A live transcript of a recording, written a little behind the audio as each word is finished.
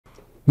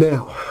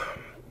Now,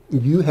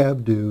 you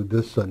have due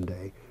this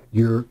Sunday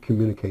your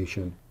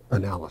communication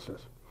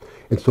analysis.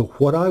 And so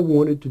what I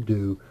wanted to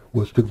do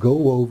was to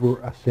go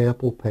over a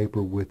sample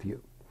paper with you.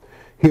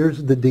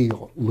 Here's the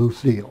deal,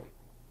 loose deal.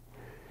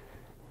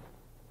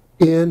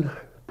 In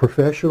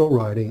professional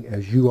writing,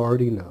 as you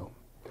already know,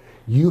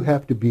 you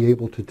have to be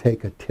able to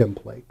take a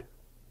template,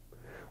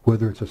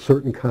 whether it's a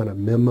certain kind of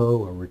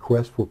memo, a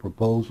request for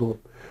proposal,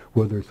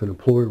 whether it's an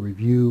employee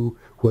review,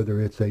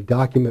 whether it's a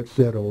document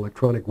set on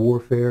electronic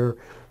warfare,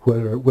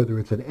 whether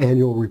it's an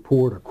annual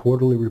report, a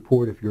quarterly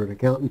report if you're an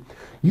accountant.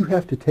 You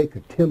have to take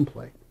a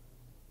template.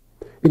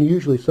 And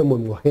usually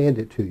someone will hand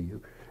it to you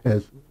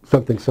as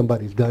something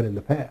somebody's done in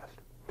the past.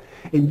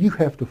 And you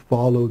have to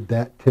follow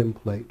that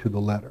template to the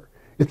letter.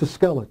 It's a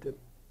skeleton.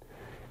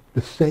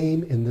 The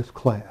same in this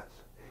class.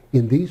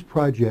 In these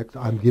projects,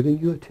 I'm giving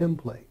you a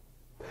template.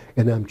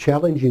 And I'm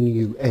challenging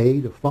you,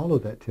 A, to follow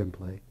that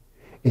template,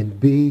 and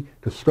B,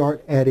 to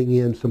start adding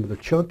in some of the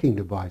chunking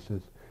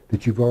devices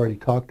that you've already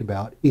talked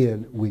about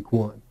in week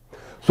 1.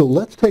 So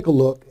let's take a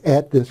look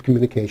at this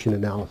communication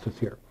analysis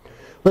here.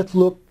 Let's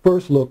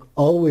first look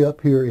all the way up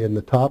here in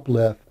the top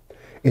left.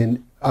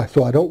 And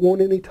so I don't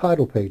want any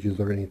title pages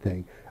or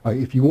anything.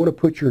 If you want to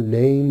put your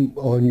name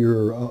on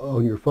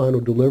your final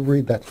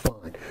delivery, that's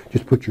fine.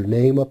 Just put your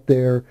name up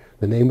there,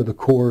 the name of the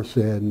course,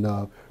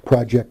 and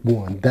project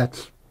 1.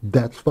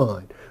 That's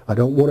fine. I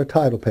don't want a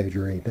title page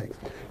or anything.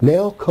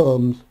 Now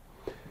comes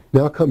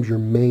your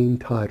main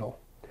title.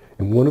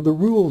 And one of the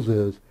rules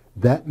is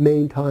that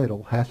main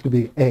title has to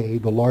be A,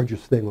 the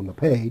largest thing on the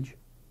page,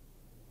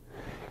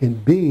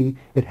 and B,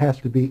 it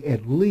has to be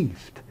at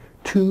least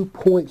 2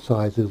 point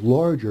sizes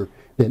larger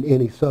than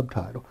any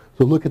subtitle.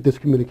 So look at this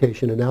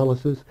communication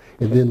analysis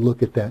and then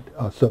look at that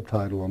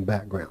subtitle on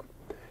background.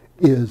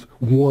 Is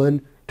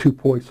one 2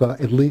 point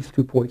size, at least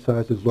 2 point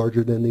sizes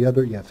larger than the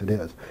other? Yes, it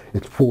is.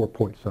 It's 4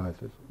 point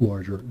sizes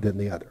larger than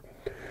the other.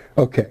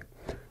 Okay,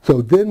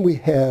 so then we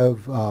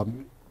have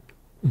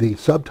the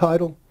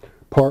subtitle,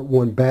 Part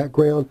 1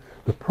 background.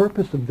 The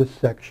purpose of this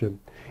section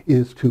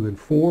is to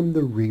inform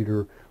the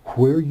reader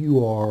where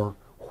you are,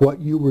 what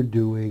you were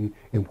doing,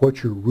 and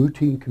what your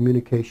routine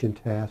communication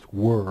tasks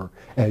were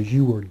as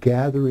you were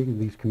gathering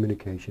these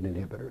communication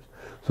inhibitors.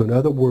 So in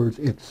other words,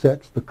 it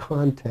sets the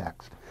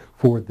context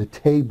for the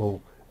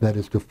table that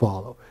is to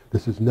follow.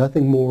 This is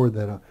nothing more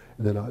than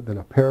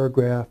a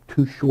paragraph,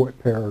 2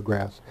 short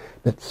paragraphs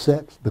that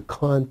sets the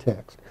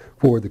context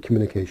for the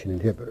communication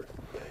inhibitors.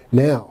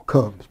 Now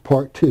comes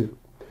Part 2,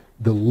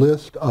 the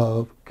list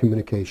of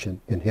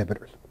communication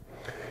inhibitors.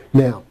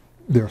 Now,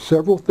 there are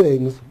several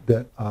things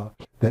that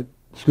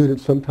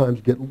students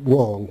sometimes get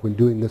wrong when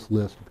doing this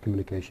list of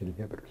communication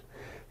inhibitors.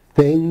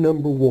 Thing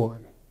number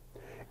 1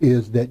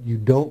 is that you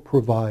don't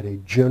provide a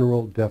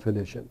general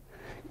definition.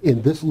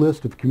 In this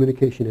list of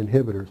communication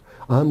inhibitors,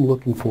 I'm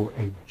looking for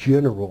a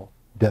general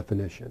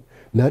definition,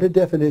 not a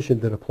definition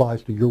that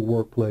applies to your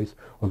workplace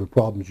or the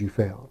problems you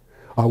found.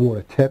 I want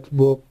a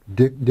textbook,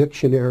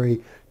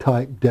 dictionary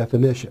type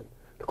definition.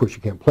 Of course,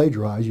 you can't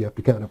plagiarize. You have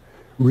to kind of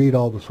read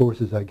all the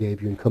sources I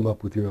gave you and come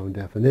up with your own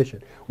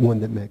definition, one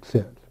that makes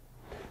sense.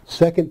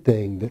 Second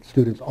thing that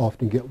students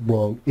often get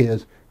wrong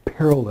is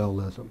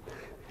parallelism.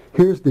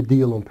 Here's the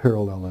deal on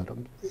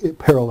parallelism.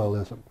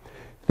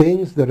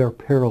 Things that are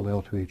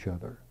parallel to each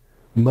other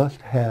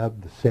must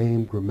have the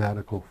same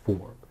grammatical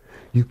form.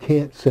 You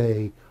can't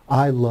say,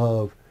 I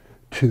love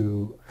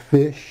to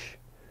fish,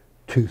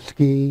 to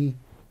ski,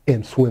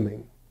 and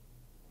swimming.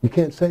 You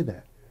can't say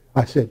that.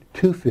 I said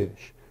to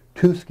fish,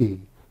 to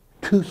ski,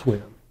 to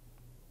swim.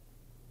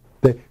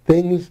 The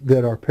things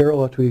that are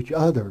parallel to each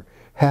other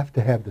have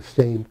to have the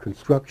same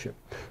construction.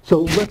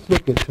 So let's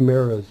look at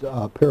Tamara's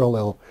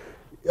parallel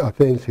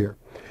things here.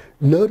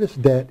 Notice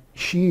that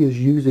she is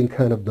using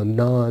kind of the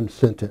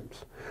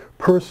non-sentence.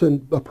 Personal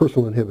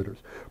inhibitors.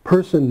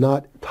 Person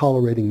not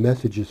tolerating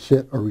messages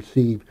sent or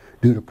received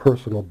due to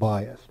personal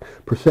bias.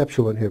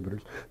 Perceptual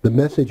inhibitors. The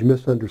message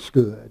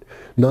misunderstood.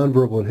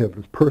 Nonverbal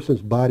inhibitors.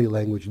 Person's body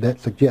language that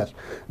suggests.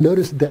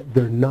 Notice that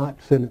they're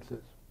not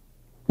sentences.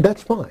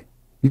 That's fine.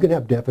 You can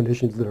have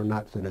definitions that are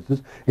not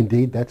sentences.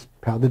 Indeed, that's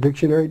how the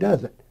dictionary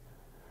does it.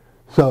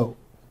 So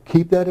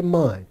keep that in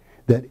mind,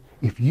 that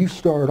if you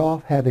start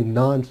off having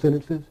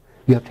non-sentences,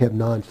 you have to have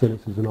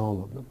non-sentences in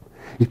all of them.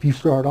 If you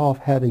start off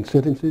having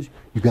sentences,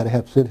 you've got to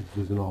have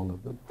sentences in all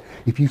of them.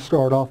 If you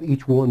start off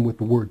each one with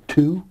the word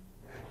to,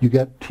 you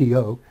got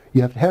to,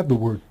 you have to have the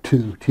word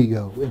to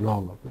in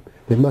all of them.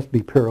 They must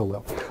be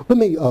parallel. Let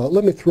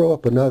me throw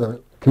up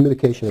another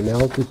communication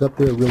analysis up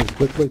there really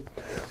quickly.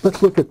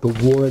 Let's look at the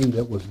one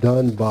that was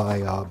done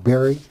by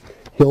Barry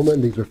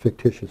Hillman. These are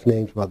fictitious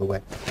names, by the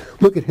way.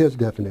 Look at his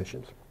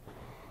definitions.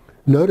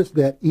 Notice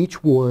that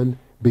each one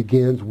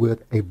begins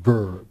with a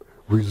verb,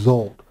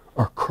 result,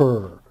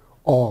 occur,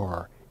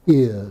 are,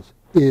 is.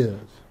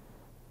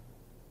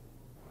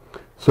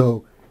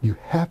 So you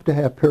have to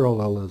have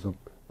parallelism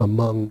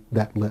among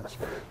that list.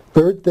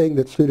 Third thing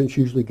that students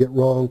usually get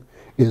wrong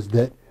is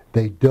that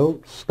they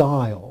don't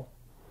style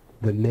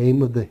the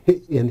name of the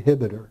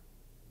inhibitor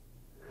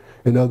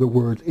In other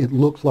words, it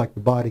looks like the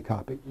body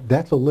copy.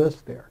 That's a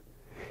list there.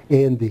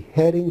 And the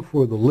heading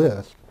for the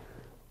list,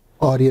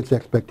 audience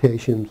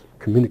expectations,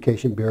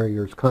 communication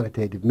barriers,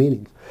 connotative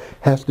meanings,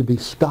 has to be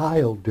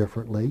styled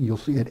differently. You'll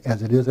see it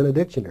as it is in a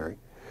dictionary.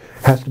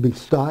 Has to be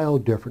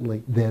styled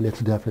differently than its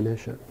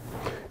definition.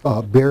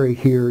 Barry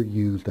here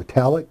used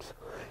italics.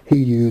 He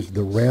used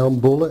the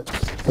round bullets.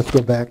 Let's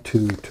go back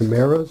to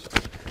Tamara's.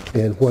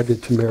 And what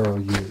did Tamara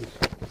use?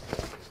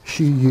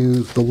 She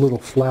used the little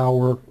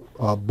flower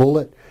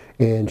bullet,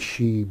 and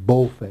she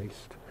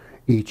bold-faced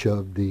each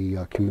of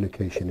the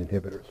communication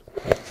inhibitors.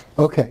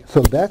 Okay,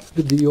 so that's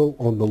the deal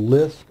on the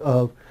list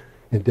of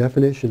and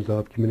definitions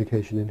of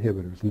communication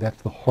inhibitors, and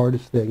that's the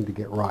hardest thing to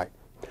get right.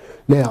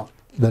 Now,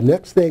 the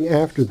next thing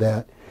after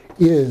that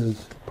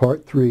is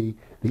part 3,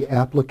 the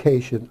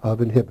application of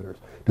inhibitors,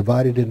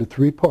 divided into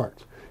 3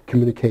 parts: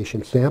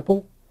 communication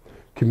sample,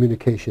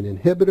 communication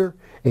inhibitor,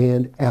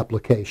 and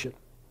application.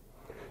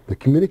 The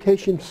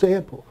communication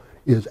sample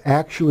is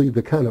actually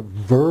the kind of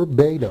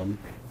verbatim,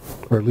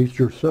 or at least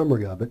your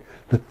summary of it,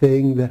 the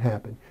thing that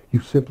happened.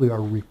 You simply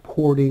are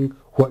reporting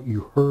what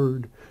you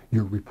heard,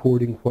 you're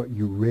reporting what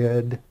you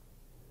read,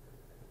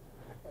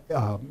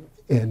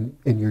 and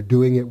you're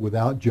doing it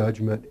without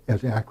judgment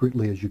as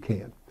accurately as you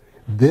can.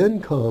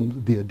 Then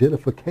comes the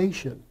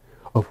identification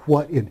of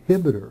what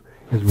inhibitor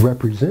is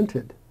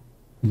represented,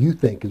 you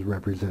think is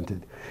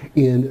represented,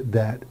 in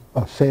that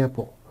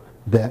sample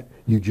that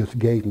you just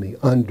gave me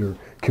under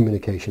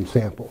communication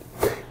sample.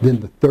 Then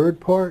the third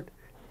part,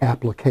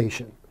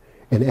 application.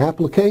 In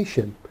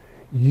application,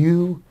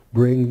 you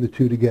bring the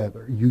two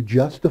together. You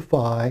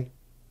justify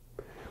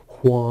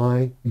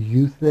why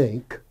you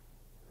think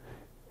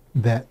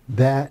that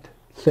that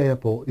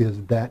sample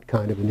is that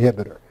kind of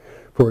inhibitor.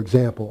 For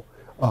example,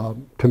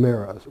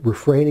 Tamara's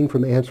refraining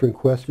from answering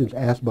questions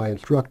asked by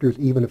instructors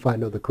even if I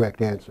know the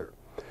correct answer.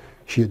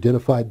 She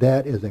identified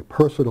that as a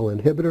personal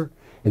inhibitor,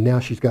 and now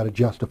she's got to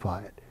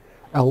justify it.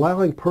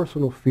 Allowing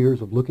personal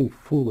fears of looking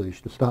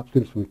foolish to stop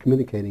students from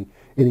communicating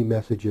any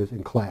messages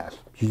in class.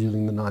 She's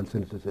using the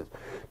non-synthesis.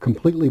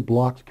 Completely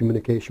blocks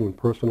communication when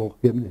personal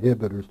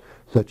inhibitors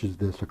such as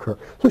this occur.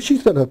 So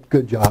she's done a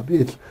good job.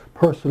 It's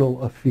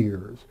personal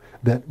fears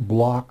that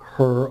block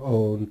her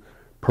own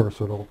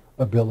personal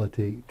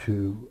ability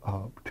to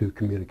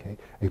communicate.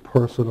 A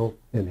personal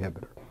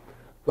inhibitor.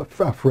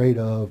 Afraid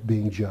of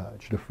being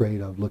judged,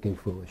 afraid of looking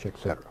foolish,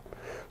 etc.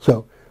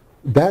 So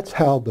that's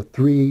how the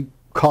 3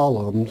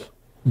 columns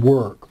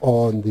work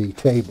on the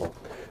table.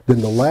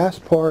 Then the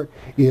last part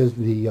is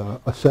the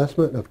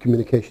assessment of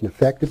communication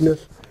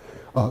effectiveness.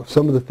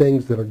 Some of the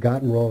things that are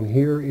gotten wrong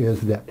here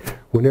is that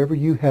whenever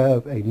you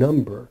have a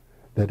number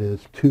that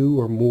is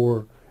 2 or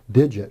more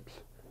digits,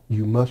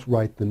 you must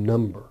write the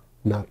number,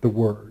 not the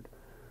word.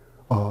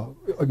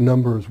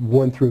 Numbers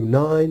 1 through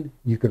 9,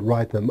 you can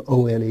write them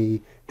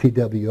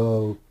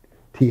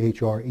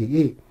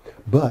O-N-E-T-W-O-T-H-R-E-E.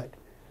 But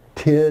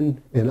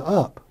 10 and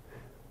up,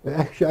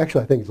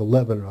 actually I think it's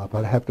 11 and up.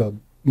 I'd have to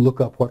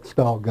look up what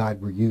style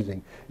guide we're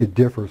using. It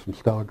differs from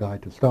style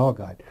guide to style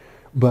guide.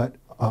 But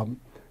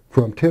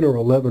from 10 or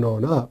 11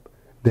 on up,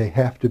 they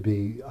have to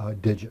be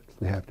digits.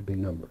 They have to be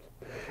numbers.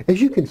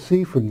 As you can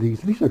see from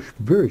these are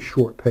very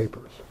short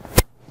papers.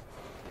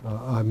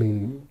 I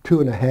mean,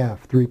 2.5,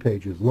 3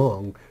 pages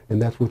long,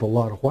 and that's with a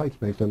lot of white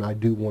space, and I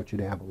do want you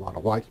to have a lot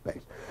of white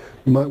space.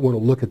 You might want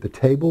to look at the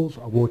tables.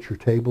 I want your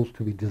tables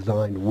to be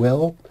designed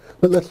well.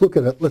 But let's look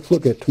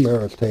at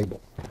Tamara's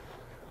table.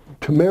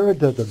 Tamara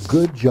does a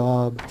good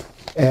job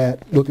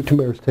look at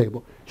Tamara's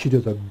table. She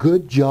does a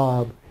good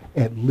job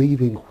at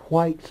leaving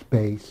white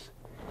space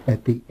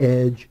at the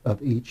edge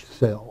of each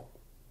cell.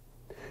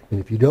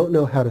 And if you don't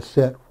know how to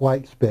set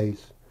white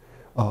space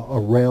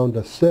around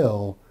a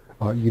cell,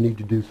 you need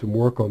to do some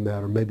work on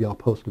that, or maybe I'll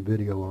post a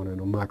video on it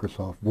on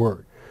Microsoft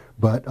Word.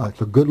 But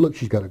it's a good look.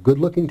 She's got a good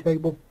looking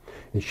table,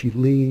 and she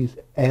leaves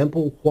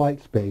ample white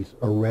space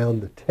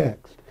around the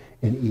text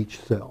in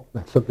each cell.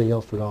 That's something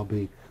else that I'll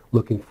be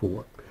looking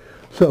for.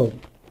 So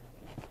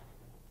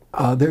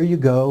there you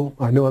go.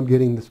 I know I'm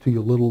getting this to you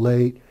a little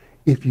late.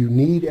 If you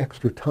need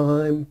extra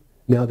time,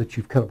 now that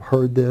you've kind of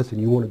heard this and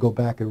you want to go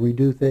back and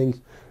redo things,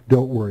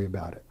 don't worry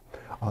about it.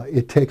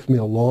 It takes me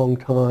a long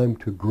time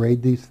to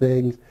grade these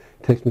things.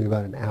 It takes me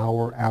about an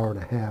hour, hour and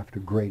a half to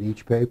grade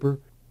each paper.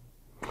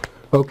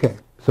 Okay,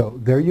 so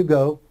there you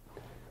go.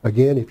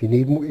 Again, if you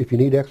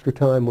need extra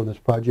time on this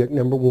project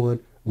number 1,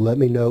 let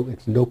me know.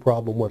 It's no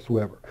problem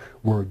whatsoever.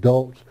 We're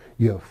adults.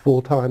 You have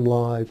full-time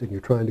lives, and you're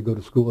trying to go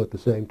to school at the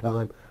same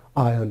time.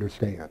 I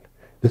understand.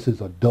 This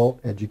is adult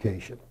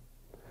education.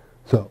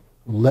 So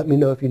let me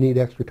know if you need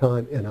extra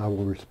time, and I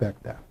will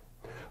respect that.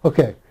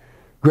 Okay,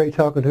 great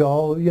talking to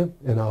all of you,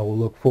 and I will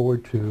look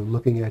forward to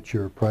looking at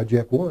your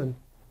Project 1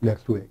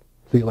 next week.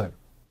 See you later.